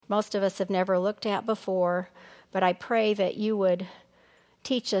most of us have never looked at before, but I pray that you would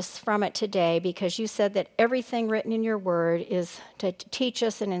teach us from it today, because you said that everything written in your word is to teach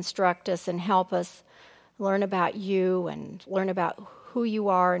us and instruct us and help us learn about you and learn about who you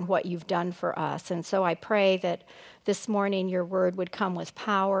are and what you've done for us. And so I pray that this morning your word would come with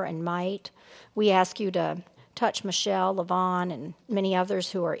power and might. We ask you to touch Michelle, Levon, and many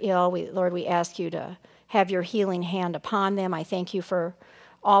others who are ill. Lord, we ask you to have your healing hand upon them. I thank you for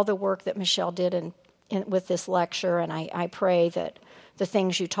all the work that Michelle did with this lecture, and I pray that the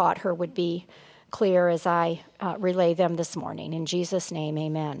things you taught her would be clear as I relay them this morning. In Jesus' name,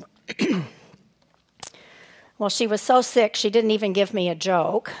 amen. Well, she was so sick, she didn't even give me a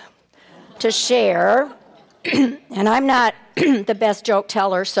joke to share. And I'm not the best joke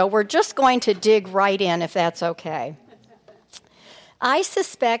teller, so we're just going to dig right in, if that's okay. I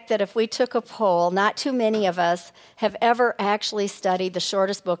suspect that if we took a poll, not too many of us have ever actually studied the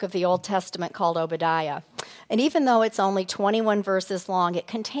shortest book of the Old Testament called Obadiah. And even though it's only 21 verses long, it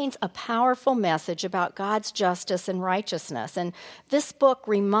contains a powerful message about God's justice and righteousness. And this book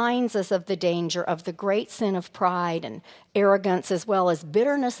reminds us of the danger of the great sin of pride and arrogance, as well as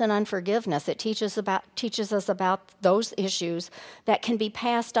bitterness and unforgiveness. It teaches us about those issues that can be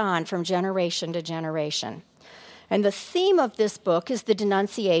passed on from generation to generation. And the theme of this book is the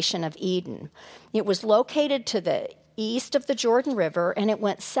denunciation of Edom. It was located to the east of the Jordan River, and it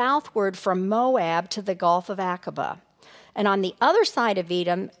went southward from Moab to the Gulf of Aqaba. And on the other side of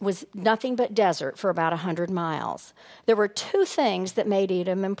Edom was nothing but desert for about 100 miles. There were two things that made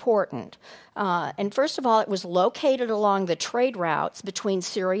Edom important. And first of all, it was located along the trade routes between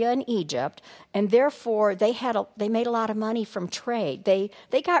Syria and Egypt, and therefore they made a lot of money from trade.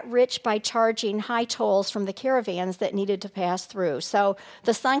 They got rich by charging high tolls from the caravans that needed to pass through. So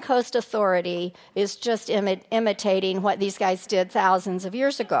the Suncoast Authority is just imitating what these guys did thousands of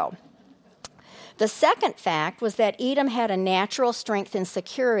years ago. The second fact was that Edom had a natural strength and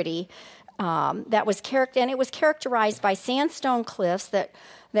security and it was characterized by sandstone cliffs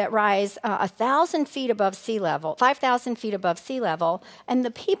that rise 1,000 feet above sea level, 5,000 feet above sea level, and the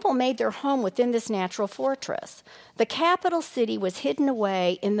people made their home within this natural fortress. The capital city was hidden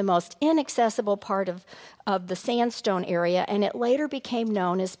away in the most inaccessible part of the sandstone area, and it later became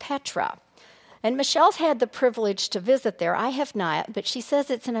known as Petra. And Michelle's had the privilege to visit there. I have not, but she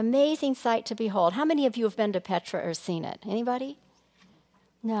says it's an amazing sight to behold. How many of you have been to Petra or seen it? Anybody?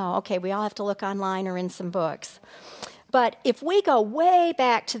 No. Okay, we all have to look online or in some books. But if we go way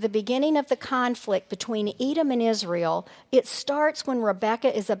back to the beginning of the conflict between Edom and Israel, it starts when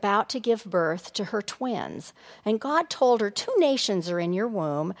Rebekah is about to give birth to her twins. And God told her, 2 nations are in your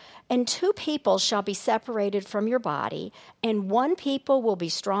womb, and 2 people shall be separated from your body, and 1 people will be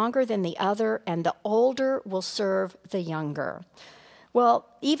stronger than the other, and the older will serve the younger. Well,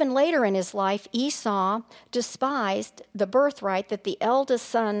 even later in his life, Esau despised the birthright that the eldest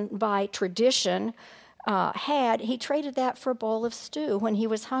son by tradition he traded that for a bowl of stew when he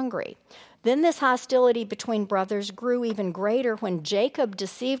was hungry. Then this hostility between brothers grew even greater when Jacob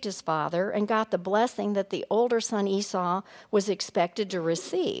deceived his father and got the blessing that the older son Esau was expected to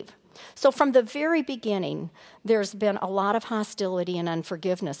receive. So from the very beginning, there's been a lot of hostility and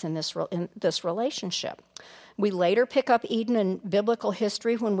unforgiveness in this relationship. We later pick up Edom in biblical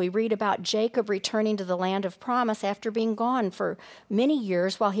history when we read about Jacob returning to the land of promise after being gone for many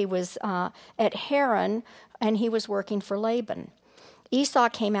years while he was at Haran and he was working for Laban. Esau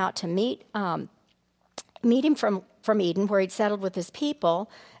came out to meet him from Eden, where he'd settled with his people,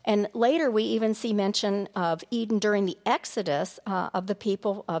 and later we even see mention of Eden during the exodus of the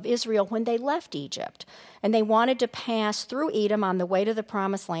people of Israel when they left Egypt. And they wanted to pass through Edom on the way to the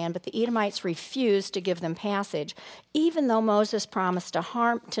promised land, but the Edomites refused to give them passage, even though Moses promised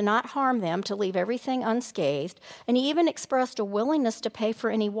to not harm them, to leave everything unscathed, and he even expressed a willingness to pay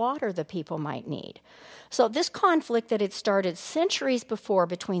for any water the people might need. So this conflict that had started centuries before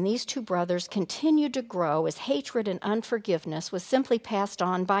between these 2 brothers continued to grow as hatred and unforgiveness was simply passed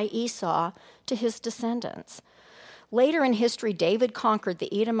on by Esau to his descendants. Later in history, David conquered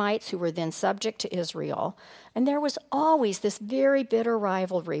the Edomites, who were then subject to Israel, and there was always this very bitter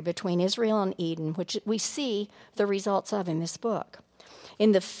rivalry between Israel and Edom, which we see the results of in this book.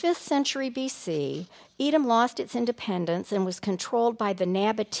 In the 5th century BC, Edom lost its independence and was controlled by the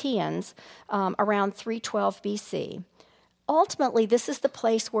Nabateans around 312 BC. Ultimately, this is the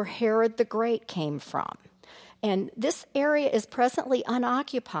place where Herod the Great came from. And this area is presently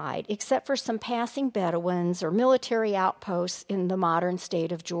unoccupied, except for some passing Bedouins or military outposts in the modern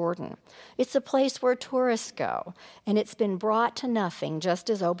state of Jordan. It's a place where tourists go, and it's been brought to nothing,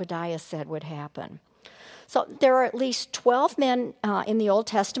 just as Obadiah said would happen. So there are at least 12 men in the Old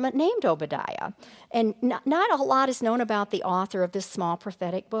Testament named Obadiah. And not a lot is known about the author of this small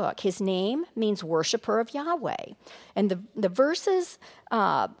prophetic book. His name means worshiper of Yahweh. And the verses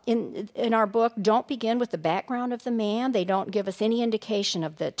in our book don't begin with the background of the man. They don't give us any indication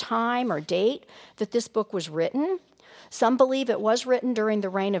of the time or date that this book was written. Some believe it was written during the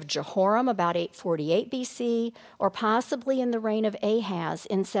reign of Jehoram, about 848 BC, or possibly in the reign of Ahaz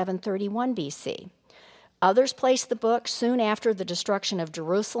in 731 BC. Others place the book soon after the destruction of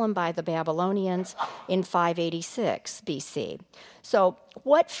Jerusalem by the Babylonians in 586 BC. So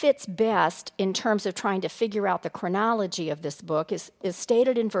what fits best in terms of trying to figure out the chronology of this book is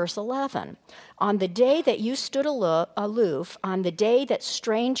stated in verse 11. On the day that you stood aloof, on the day that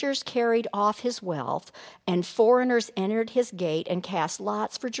strangers carried off his wealth and foreigners entered his gate and cast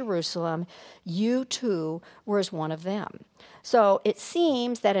lots for Jerusalem, you too were as one of them. So it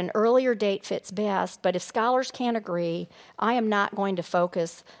seems that an earlier date fits best, but if scholars can't agree, I am not going to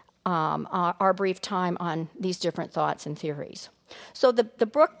focus our brief time on these different thoughts and theories. So the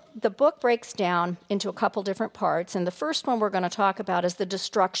book breaks down into a couple different parts, and the first one we're going to talk about is the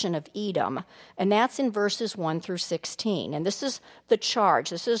destruction of Edom, and that's in verses 1 through 16. And this is the charge.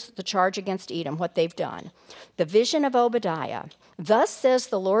 This is the charge against Edom, what they've done. The vision of Obadiah. Thus says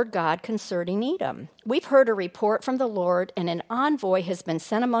the Lord God concerning Edom. We've heard a report from the Lord, and an envoy has been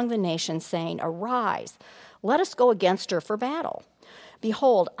sent among the nations, saying, Arise, let us go against her for battle.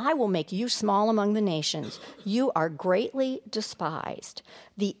 Behold, I will make you small among the nations. You are greatly despised.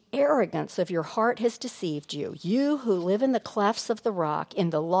 The arrogance of your heart has deceived you. You who live in the clefts of the rock,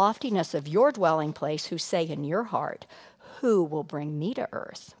 in the loftiness of your dwelling place, who say in your heart, Who will bring me to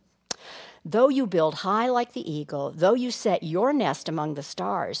earth? Though you build high like the eagle, though you set your nest among the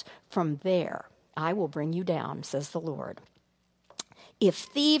stars, from there I will bring you down, says the Lord. If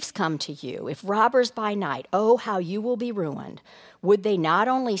thieves come to you, if robbers by night, oh, how you will be ruined. Would they not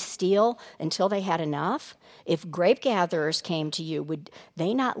only steal until they had enough? If grape gatherers came to you, would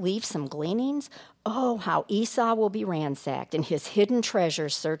they not leave some gleanings? Oh, how Esau will be ransacked and his hidden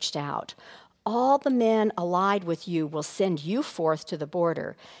treasures searched out. All the men allied with you will send you forth to the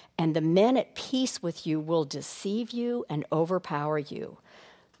border, and the men at peace with you will deceive you and overpower you.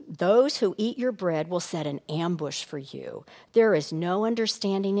 Those who eat your bread will set an ambush for you. There is no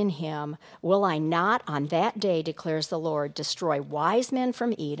understanding in him. Will I not on that day, declares the Lord, destroy wise men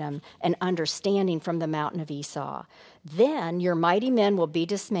from Edom and understanding from the mountain of Esau? Then your mighty men will be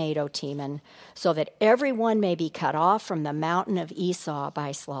dismayed, O Teman, so that everyone may be cut off from the mountain of Esau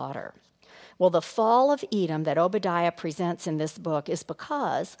by slaughter. Well, the fall of Edom that Obadiah presents in this book is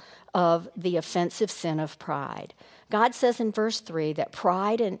because of the offensive sin of pride. God says in verse 3 that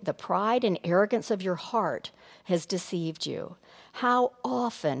the pride and arrogance of your heart has deceived you. How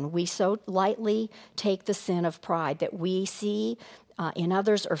often we so lightly take the sin of pride that we see in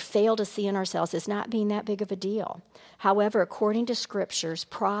others or fail to see in ourselves as not being that big of a deal. However, according to scriptures,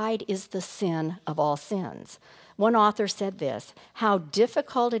 pride is the sin of all sins. One author said this, how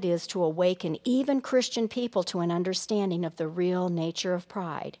difficult it is to awaken even Christian people to an understanding of the real nature of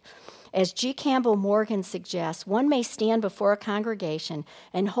pride. As G. Campbell Morgan suggests, one may stand before a congregation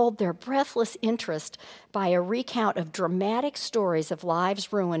and hold their breathless interest by a recount of dramatic stories of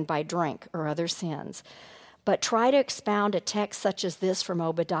lives ruined by drink or other sins. But try to expound a text such as this from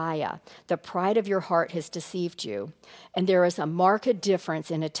Obadiah. The pride of your heart has deceived you, and there is a marked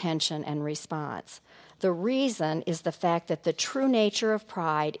difference in attention and response. The reason is the fact that the true nature of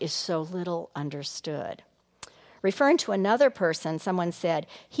pride is so little understood. Referring to another person, someone said,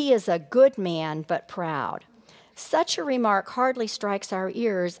 he is a good man but proud. Such a remark hardly strikes our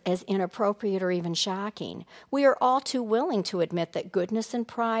ears as inappropriate or even shocking. We are all too willing to admit that goodness and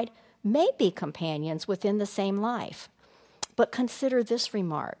pride may be companions within the same life. But consider this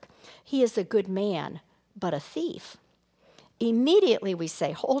remark. He is a good man, but a thief. Immediately we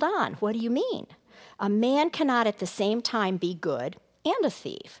say, hold on, what do you mean? A man cannot at the same time be good and a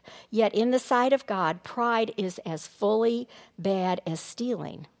thief. Yet in the sight of God, pride is as fully bad as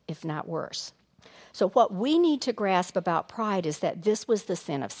stealing, if not worse. So what we need to grasp about pride is that this was the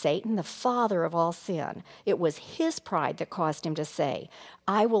sin of Satan, the father of all sin. It was his pride that caused him to say,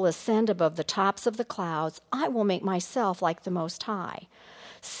 I will ascend above the tops of the clouds. I will make myself like the Most High.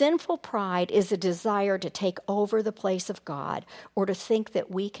 Sinful pride is a desire to take over the place of God or to think that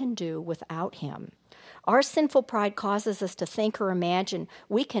we can do without him. Our sinful pride causes us to think or imagine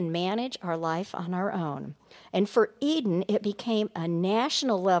we can manage our life on our own. And for Eden, it became a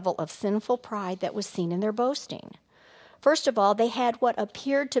national level of sinful pride that was seen in their boasting. First of all, they had what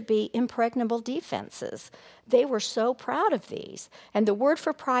appeared to be impregnable defenses. They were so proud of these. And the word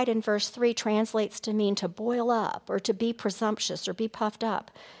for pride in verse 3 translates to mean to boil up or to be presumptuous or be puffed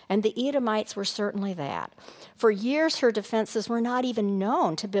up. And the Edomites were certainly that. For years, her defenses were not even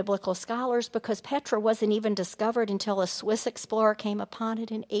known to biblical scholars because Petra wasn't even discovered until a Swiss explorer came upon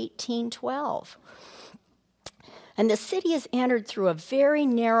it in 1812. And the city is entered through a very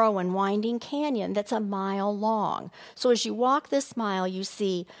narrow and winding canyon that's a mile long. So as you walk this mile, you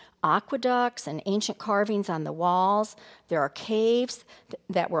see aqueducts and ancient carvings on the walls. There are caves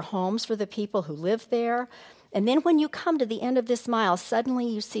that were homes for the people who lived there. And then when you come to the end of this mile, suddenly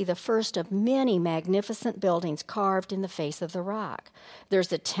you see the first of many magnificent buildings carved in the face of the rock.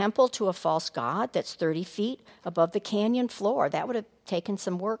 There's a temple to a false god that's 30 feet above the canyon floor. That would have taken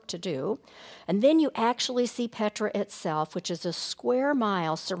some work to do. And then you actually see Petra itself, which is a square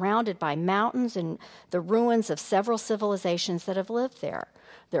mile surrounded by mountains and the ruins of several civilizations that have lived there.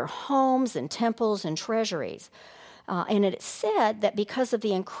 There are homes and temples and treasuries. And it's said that because of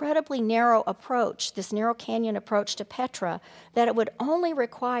the incredibly narrow approach, this narrow canyon approach to Petra, that it would only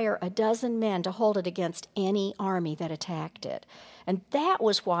require a dozen men to hold it against any army that attacked it. And that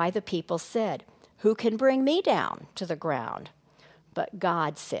was why the people said, "Who can bring me down to the ground?" But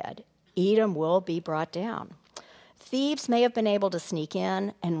God said, "Edom will be brought down." Thieves may have been able to sneak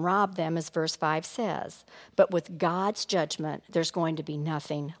in and rob them, as verse 5 says, but with God's judgment, there's going to be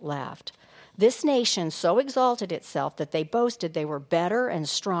nothing left. This nation so exalted itself that they boasted they were better and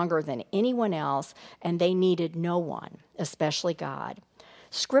stronger than anyone else, and they needed no one, especially God.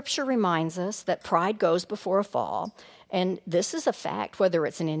 Scripture reminds us that pride goes before a fall, and this is a fact whether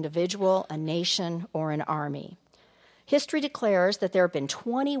it's an individual, a nation, or an army. History declares that there have been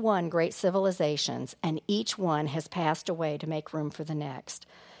 21 great civilizations, and each one has passed away to make room for the next.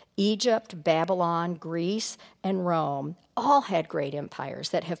 Egypt, Babylon, Greece, and Rome all had great empires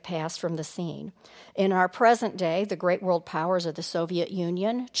that have passed from the scene. In our present day, the great world powers are the Soviet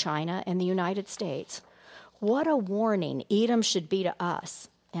Union, China, and the United States. What a warning Edom should be to us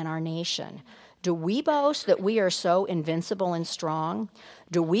and our nation. Do we boast that we are so invincible and strong?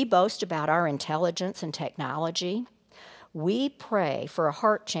 Do we boast about our intelligence and technology? We pray for a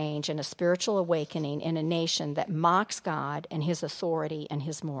heart change and a spiritual awakening in a nation that mocks God and his authority and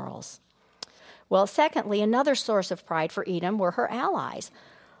his morals. Well, secondly, another source of pride for Edom were her allies.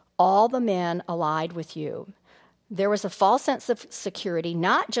 All the men allied with you. There was a false sense of security,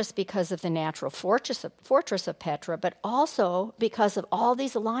 not just because of the natural fortress of Petra, but also because of all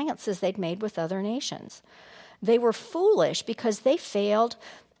these alliances they'd made with other nations. They were foolish because they failed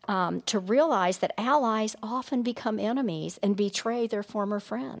to realize that allies often become enemies and betray their former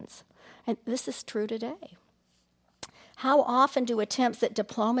friends. And this is true today. How often do attempts at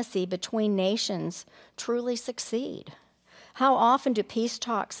diplomacy between nations truly succeed? How often do peace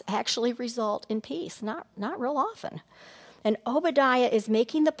talks actually result in peace? Not real often. And Obadiah is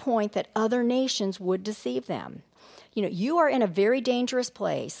making the point that other nations would deceive them. You know, you are in a very dangerous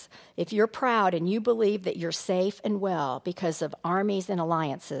place if you're proud and you believe that you're safe and well because of armies and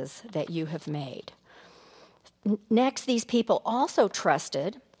alliances that you have made. Next, these people also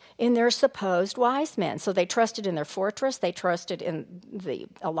trusted in their supposed wise men. So they trusted in their fortress, they trusted in the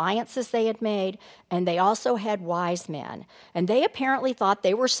alliances they had made, and they also had wise men. And they apparently thought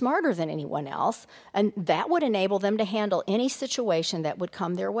they were smarter than anyone else, and that would enable them to handle any situation that would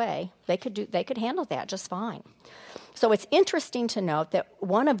come their way. They could handle that just fine. So it's interesting to note that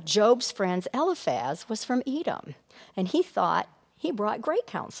one of Job's friends, Eliphaz, was from Edom, and he thought he brought great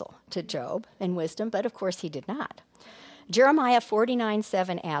counsel to Job and wisdom, but of course he did not. Jeremiah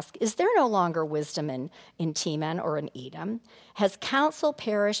 49:7 asks, "Is there no longer wisdom in Teman or in Edom? Has counsel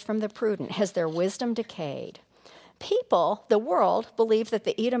perished from the prudent? Has their wisdom decayed?" People, the world, believed that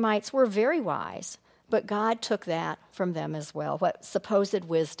the Edomites were very wise, but God took that from them as well, what supposed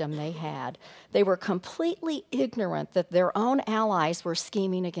wisdom they had. They were completely ignorant that their own allies were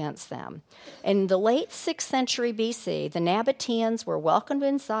scheming against them. In the late 6th century BC, the Nabateans were welcomed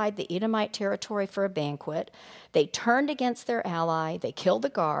inside the Edomite territory for a banquet. They turned against their ally, they killed the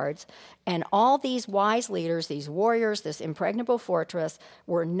guards, and all these wise leaders, these warriors, this impregnable fortress,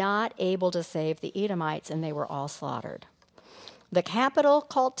 were not able to save the Edomites, and they were all slaughtered. The capital,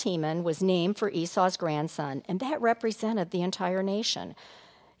 called Teman, was named for Esau's grandson, and that represented the entire nation.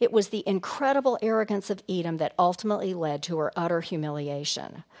 It was the incredible arrogance of Edom that ultimately led to her utter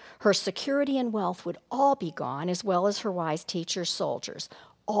humiliation. Her security and wealth would all be gone, as well as her wise teachers, soldiers.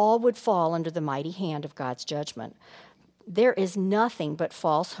 All would fall under the mighty hand of God's judgment. There is nothing but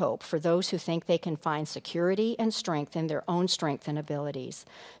false hope for those who think they can find security and strength in their own strength and abilities.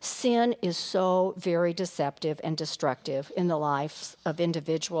 Sin is so very deceptive and destructive in the lives of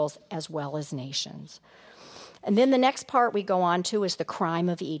individuals as well as nations. And then the next part we go on to is the crime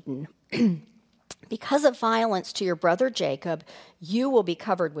of Eden. Because of violence to your brother Jacob, you will be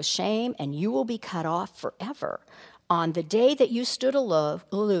covered with shame and you will be cut off forever. On the day that you stood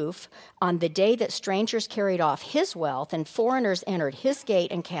aloof, on the day that strangers carried off his wealth and foreigners entered his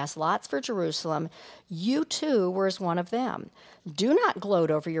gate and cast lots for Jerusalem, you too were as one of them. Do not gloat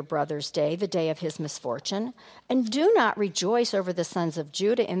over your brother's day, the day of his misfortune, and do not rejoice over the sons of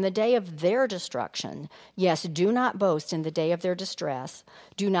Judah in the day of their destruction. Yes, do not boast in the day of their distress.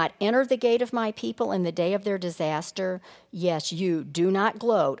 Do not enter the gate of my people in the day of their disaster. Yes, you do not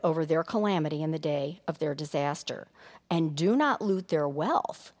gloat over their calamity in the day of their disaster. And do not loot their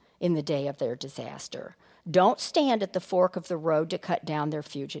wealth in the day of their disaster. Don't stand at the fork of the road to cut down their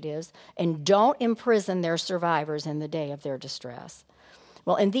fugitives, and don't imprison their survivors in the day of their distress.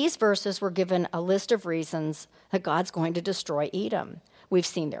 Well, in these verses, we're given a list of reasons that God's going to destroy Edom. We've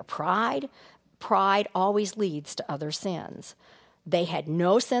seen their pride. Pride always leads to other sins. They had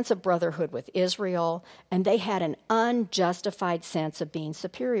no sense of brotherhood with Israel, and they had an unjustified sense of being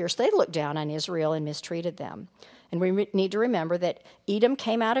superior. So they looked down on Israel and mistreated them. And we need to remember that Edom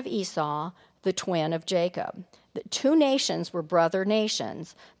came out of Esau, the twin of Jacob. The two nations were brother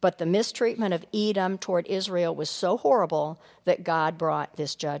nations, but the mistreatment of Edom toward Israel was so horrible that God brought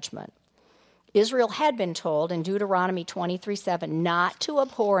this judgment. Israel had been told in Deuteronomy 23:7 not to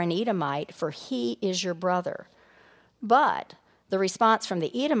abhor an Edomite, for he is your brother. But the response from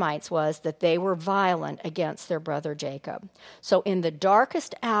the Edomites was that they were violent against their brother Jacob. So in the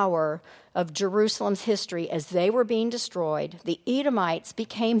darkest hour of Jerusalem's history, as they were being destroyed, the Edomites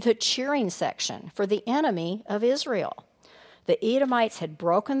became the cheering section for the enemy of Israel. The Edomites had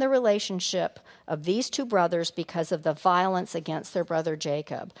broken the relationship of these two brothers because of the violence against their brother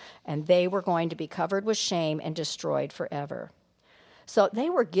Jacob, and they were going to be covered with shame and destroyed forever. So they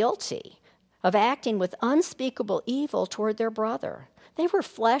were guilty of acting with unspeakable evil toward their brother. They were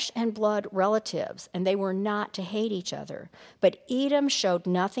flesh and blood relatives, and they were not to hate each other. But Edom showed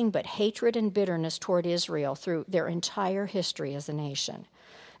nothing but hatred and bitterness toward Israel through their entire history as a nation.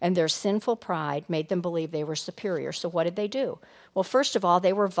 And their sinful pride made them believe they were superior. So what did they do? Well, first of all,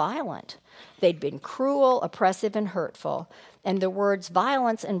 they were violent. They'd been cruel, oppressive, and hurtful. And the words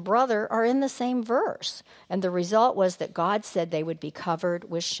violence and brother are in the same verse. And the result was that God said they would be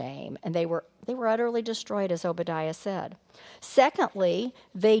covered with shame. And they were utterly destroyed, as Obadiah said. Secondly,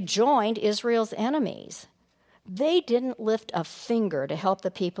 they joined Israel's enemies. They didn't lift a finger to help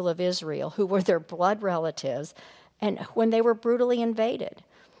the people of Israel, who were their blood relatives, and when they were brutally invaded.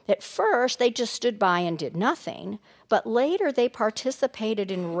 At first, they just stood by and did nothing, but later they participated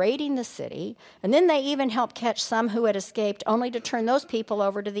in raiding the city, and then they even helped catch some who had escaped, only to turn those people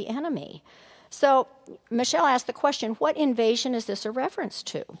over to the enemy. So Michelle asked the question, what invasion is this a reference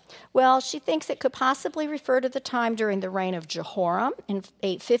to? Well, she thinks it could possibly refer to the time during the reign of Jehoram in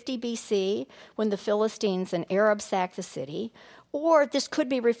 850 BC, when the Philistines and Arabs sacked the city, or this could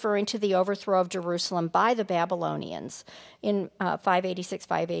be referring to the overthrow of Jerusalem by the Babylonians in 586,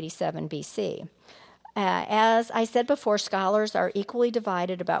 587 BC. As I said before, scholars are equally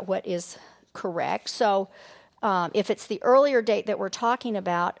divided about what is correct. So if it's the earlier date that we're talking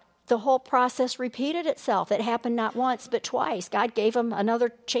about, the whole process repeated itself. It happened not once, but twice. God gave them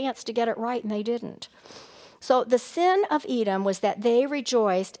another chance to get it right, and they didn't. So the sin of Edom was that they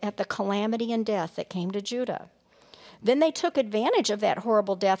rejoiced at the calamity and death that came to Judah. Then they took advantage of that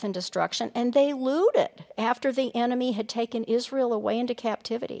horrible death and destruction, and they looted after the enemy had taken Israel away into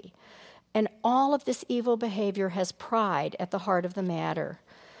captivity. And all of this evil behavior has pride at the heart of the matter.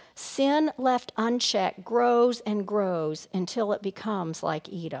 Sin left unchecked grows and grows until it becomes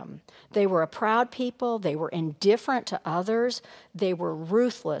like Edom. They were a proud people. They were indifferent to others. They were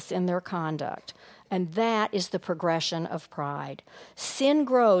ruthless in their conduct. And that is the progression of pride. Sin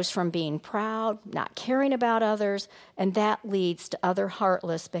grows from being proud, not caring about others, and that leads to other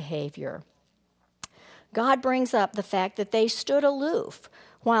heartless behavior. God brings up the fact that they stood aloof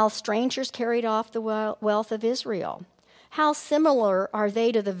while strangers carried off the wealth of Israel. How similar are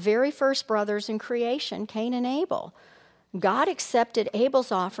they to the very first brothers in creation, Cain and Abel? God accepted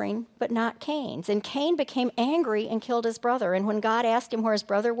Abel's offering, but not Cain's. And Cain became angry and killed his brother. And when God asked him where his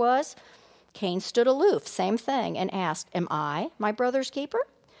brother was, Cain stood aloof, same thing, and asked, "Am I my brother's keeper?"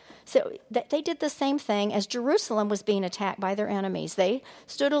 So they did the same thing as Jerusalem was being attacked by their enemies. They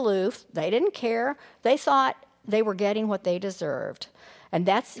stood aloof. They didn't care. They thought they were getting what they deserved. And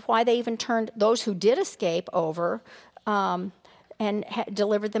that's why they even turned those who did escape over and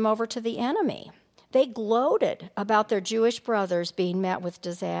delivered them over to the enemy. They gloated about their Jewish brothers being met with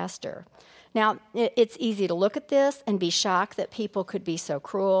disaster. Now, it's easy to look at this and be shocked that people could be so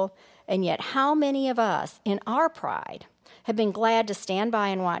cruel, and yet how many of us, in our pride, have been glad to stand by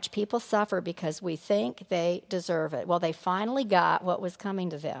and watch people suffer because we think they deserve it? Well, they finally got what was coming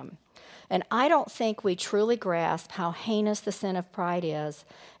to them. And I don't think we truly grasp how heinous the sin of pride is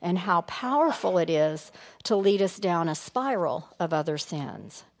and how powerful it is to lead us down a spiral of other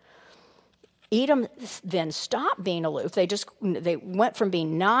sins. Edom then stopped being aloof. They went from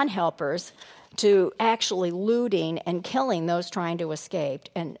being non-helpers to actually looting and killing those trying to escape.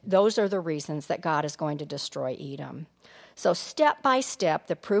 And those are the reasons that God is going to destroy Edom. So step by step,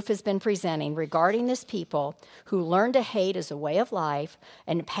 the proof has been presenting regarding this people who learned to hate as a way of life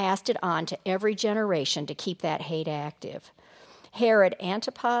and passed it on to every generation to keep that hate active. Herod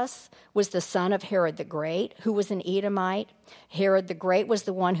Antipas was the son of Herod the Great, who was an Edomite. Herod the Great was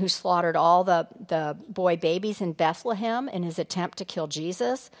the one who slaughtered all the boy babies in Bethlehem in his attempt to kill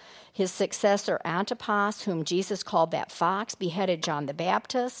Jesus. His successor Antipas, whom Jesus called that fox, beheaded John the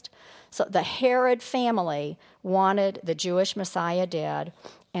Baptist. So the Herod family wanted the Jewish Messiah dead,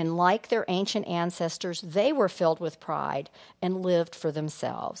 and like their ancient ancestors, they were filled with pride and lived for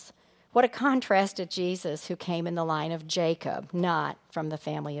themselves. What a contrast to Jesus, who came in the line of Jacob, not from the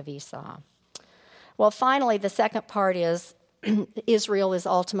family of Esau. Well, finally, the second part is Israel is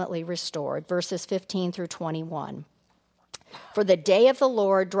ultimately restored, verses 15 through 21. For the day of the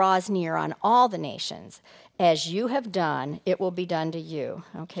Lord draws near on all the nations. As you have done, it will be done to you.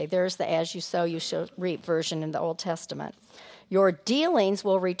 Okay, there's the as you sow, you shall reap version in the Old Testament. Your dealings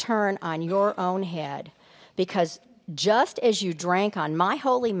will return on your own head, because just as you drank on my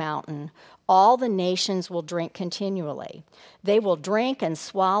holy mountain, all the nations will drink continually. They will drink and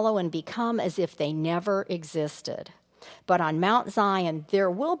swallow and become as if they never existed. But on Mount Zion there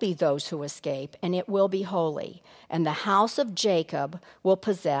will be those who escape, and it will be holy. And the house of Jacob will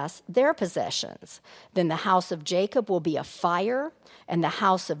possess their possessions. Then the house of Jacob will be a fire, and the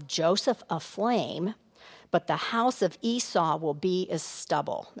house of Joseph a flame. But the house of Esau will be as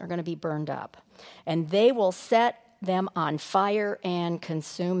stubble. They're going to be burned up. And they will set them on fire and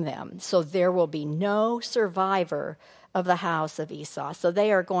consume them. So there will be no survivor of the house of Esau. So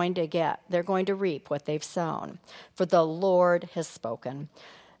they're going to reap what they've sown. For the Lord has spoken.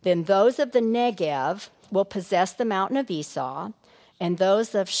 Then those of the Negev will possess the mountain of Esau, and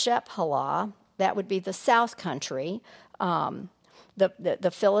those of Shephelah, that would be the south country,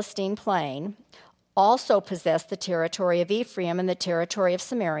 the Philistine plain, also possess the territory of Ephraim and the territory of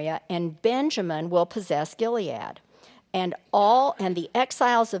Samaria, and Benjamin will possess Gilead. And the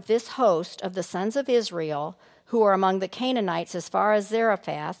exiles of this host of the sons of Israel, who are among the Canaanites as far as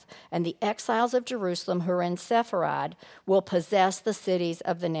Zarephath, and the exiles of Jerusalem who are in Sepharad, will possess the cities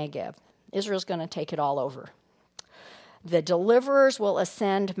of the Negev. Israel's going to take it all over. The deliverers will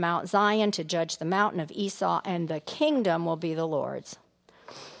ascend Mount Zion to judge the mountain of Esau, and the kingdom will be the Lord's.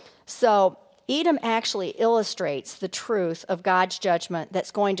 So Edom actually illustrates the truth of God's judgment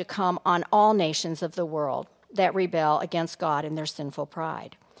that's going to come on all nations of the world that rebel against God in their sinful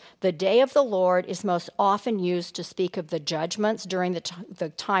pride. The day of the Lord is most often used to speak of the judgments during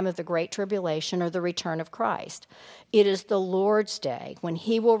the time of the Great Tribulation or the return of Christ. It is the Lord's day when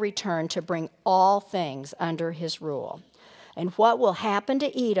he will return to bring all things under his rule. And what will happen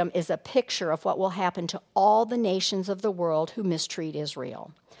to Edom is a picture of what will happen to all the nations of the world who mistreat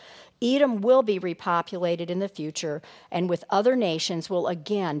Israel. Edom will be repopulated in the future, and with other nations will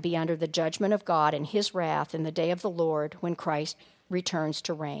again be under the judgment of God and his wrath in the day of the Lord when Christ returns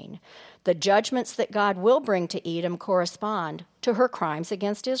to reign. The judgments that God will bring to Edom correspond to her crimes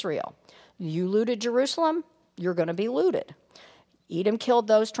against Israel. You looted Jerusalem, you're going to be looted. Edom killed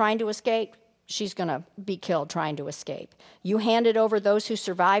those trying to escape, she's going to be killed trying to escape. You handed over those who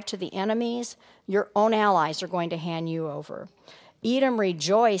survived to the enemies, your own allies are going to hand you over. Edom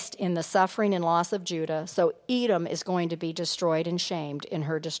rejoiced in the suffering and loss of Judah, so Edom is going to be destroyed and shamed in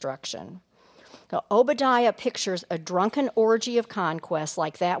her destruction. Now, Obadiah pictures a drunken orgy of conquest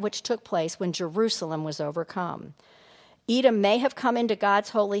like that which took place when Jerusalem was overcome. Edom may have come into God's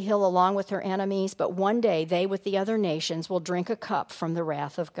holy hill along with her enemies, but one day they, with the other nations, will drink a cup from the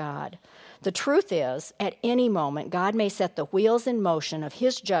wrath of God. The truth is, at any moment, God may set the wheels in motion of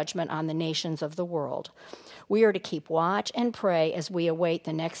his judgment on the nations of the world. We are to keep watch and pray as we await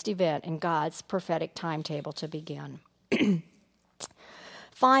the next event in God's prophetic timetable to begin.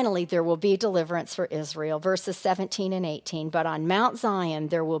 Finally, there will be deliverance for Israel, verses 17 and 18. But on Mount Zion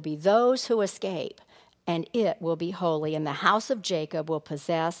there will be those who escape, and it will be holy, and the house of Jacob will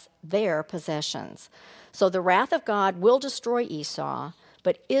possess their possessions. So the wrath of God will destroy Esau,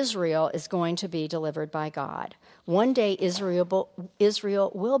 but Israel is going to be delivered by God. One day Israel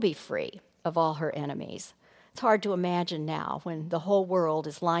will be free of all her enemies. It's hard to imagine now when the whole world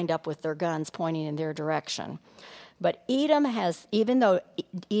is lined up with their guns pointing in their direction. But even though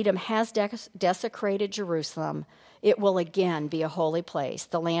Edom has desecrated Jerusalem, it will again be a holy place,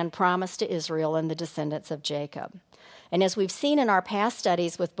 the land promised to Israel and the descendants of Jacob. And as we've seen in our past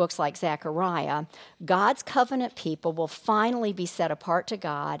studies with books like Zechariah, God's covenant people will finally be set apart to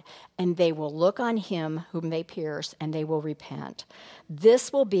God, and they will look on him whom they pierce, and they will repent.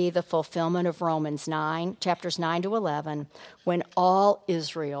 This will be the fulfillment of Romans 9, chapters 9 to 11, when all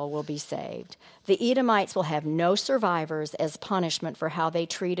Israel will be saved. The Edomites will have no survivors as punishment for how they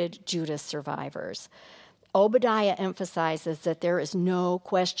treated Judah's survivors. Obadiah emphasizes that there is no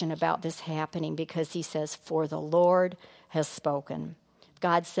question about this happening because he says, "For the Lord has spoken."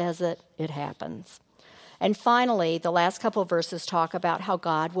 God says it, it happens. And finally, the last couple of verses talk about how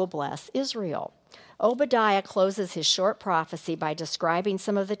God will bless Israel. Obadiah closes his short prophecy by describing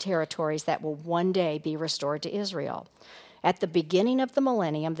some of the territories that will one day be restored to Israel. At the beginning of the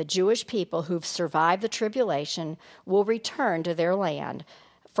millennium, the Jewish people who've survived the tribulation will return to their land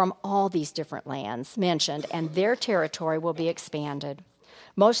from all these different lands mentioned, and their territory will be expanded.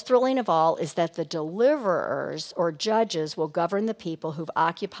 Most thrilling of all is that the deliverers or judges will govern the people who've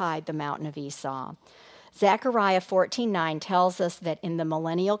occupied the mountain of Esau. Zechariah 14:9 tells us that in the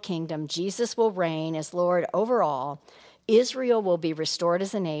millennial kingdom, Jesus will reign as Lord over all. Israel will be restored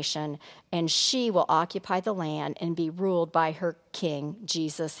as a nation, and she will occupy the land and be ruled by her king,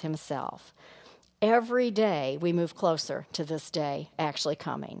 Jesus himself. Every day we move closer to this day actually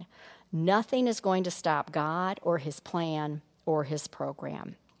coming. Nothing is going to stop God or his plan or his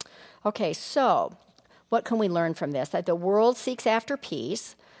program. Okay, so what can we learn from this? That the world seeks after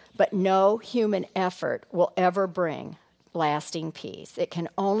peace, but no human effort will ever bring lasting peace. It can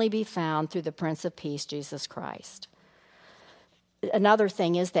only be found through the Prince of Peace, Jesus Christ. Another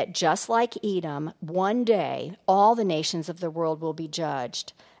thing is that just like Edom, one day all the nations of the world will be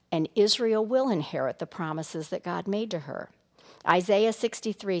judged, and Israel will inherit the promises that God made to her. Isaiah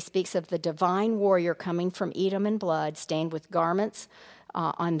 63 speaks of the divine warrior coming from Edom in blood, stained with garments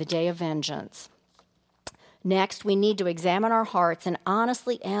on the day of vengeance. Next, we need to examine our hearts and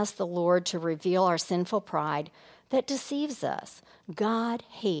honestly ask the Lord to reveal our sinful pride that deceives us. God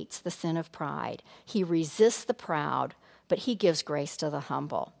hates the sin of pride. He resists the proud, but he gives grace to the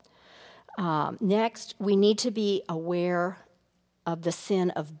humble. Next, we need to be aware of the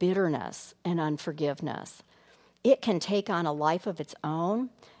sin of bitterness and unforgiveness. It can take on a life of its own,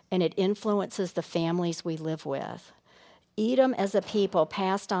 and it influences the families we live with. Edom as a people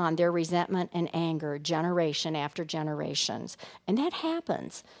passed on their resentment and anger generation after generations, and that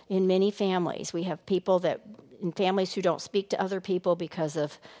happens in many families. We have people in families who don't speak to other people because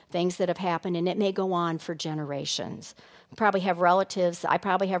of things that have happened, and it may go on for generations. I probably have relatives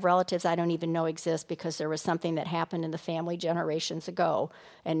I don't even know exist because there was something that happened in the family generations ago,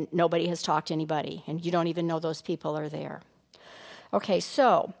 and nobody has talked to anybody, and you don't even know those people are there. Okay,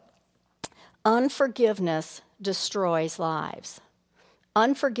 so unforgiveness destroys lives.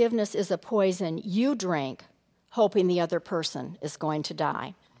 Unforgiveness is a poison you drink hoping the other person is going to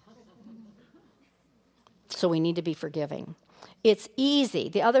die. So we need to be forgiving. It's easy.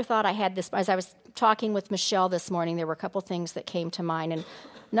 The other thought I had as I was talking with Michelle this morning, there were a couple things that came to mind. And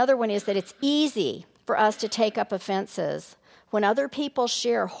another one is that it's easy for us to take up offenses when other people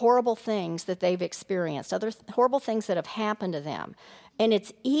share horrible things that they've experienced, other horrible things that have happened to them. And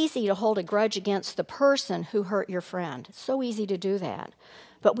it's easy to hold a grudge against the person who hurt your friend. It's so easy to do that.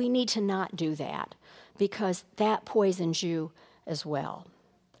 But we need to not do that because that poisons you as well.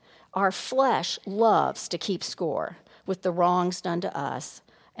 Our flesh loves to keep score with the wrongs done to us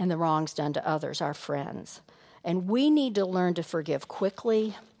and the wrongs done to others, our friends. And we need to learn to forgive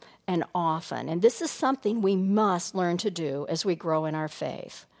quickly and often. And this is something we must learn to do as we grow in our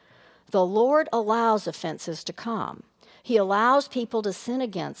faith. The Lord allows offenses to come. He allows people to sin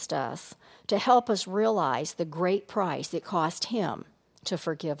against us to help us realize the great price it cost him to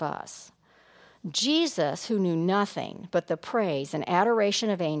forgive us. Jesus, who knew nothing but the praise and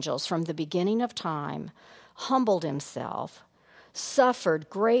adoration of angels from the beginning of time, humbled himself, suffered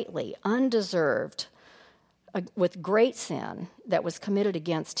greatly, undeserved, with great sin that was committed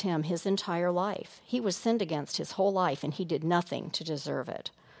against him his entire life. He was sinned against his whole life, and he did nothing to deserve it.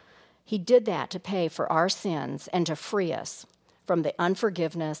 He did that to pay for our sins and to free us from the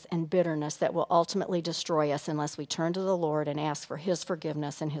unforgiveness and bitterness that will ultimately destroy us unless we turn to the Lord and ask for his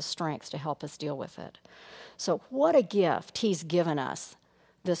forgiveness and his strength to help us deal with it. So what a gift he's given us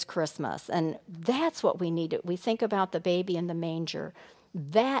this Christmas. And that's what we need. We think about the baby in the manger.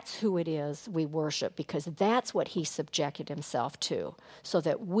 That's who it is we worship, because that's what he subjected himself to, so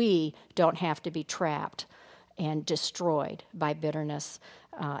that we don't have to be trapped and destroyed by bitterness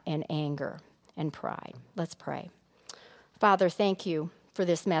and anger and pride. Let's pray. Father, thank you for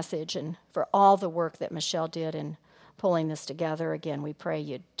this message and for all the work that Michelle did in pulling this together. Again, we pray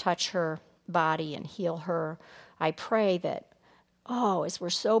you'd touch her body and heal her. I pray that, as we're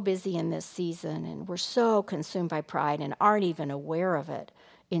so busy in this season and we're so consumed by pride and aren't even aware of it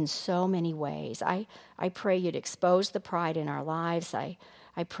in so many ways, I pray you'd expose the pride in our lives. I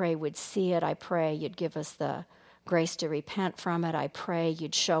pray we'd see it. I pray you'd give us the grace to repent from it. I pray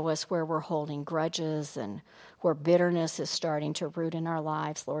you'd show us where we're holding grudges and where bitterness is starting to root in our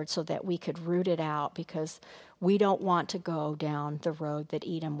lives, Lord, so that we could root it out, because we don't want to go down the road that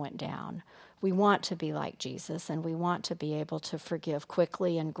Edom went down. We want to be like Jesus, and we want to be able to forgive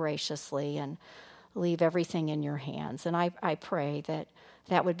quickly and graciously and leave everything in your hands. And I pray that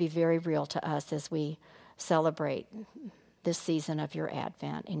that would be very real to us as we celebrate this season of your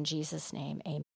Advent. In Jesus' name, amen.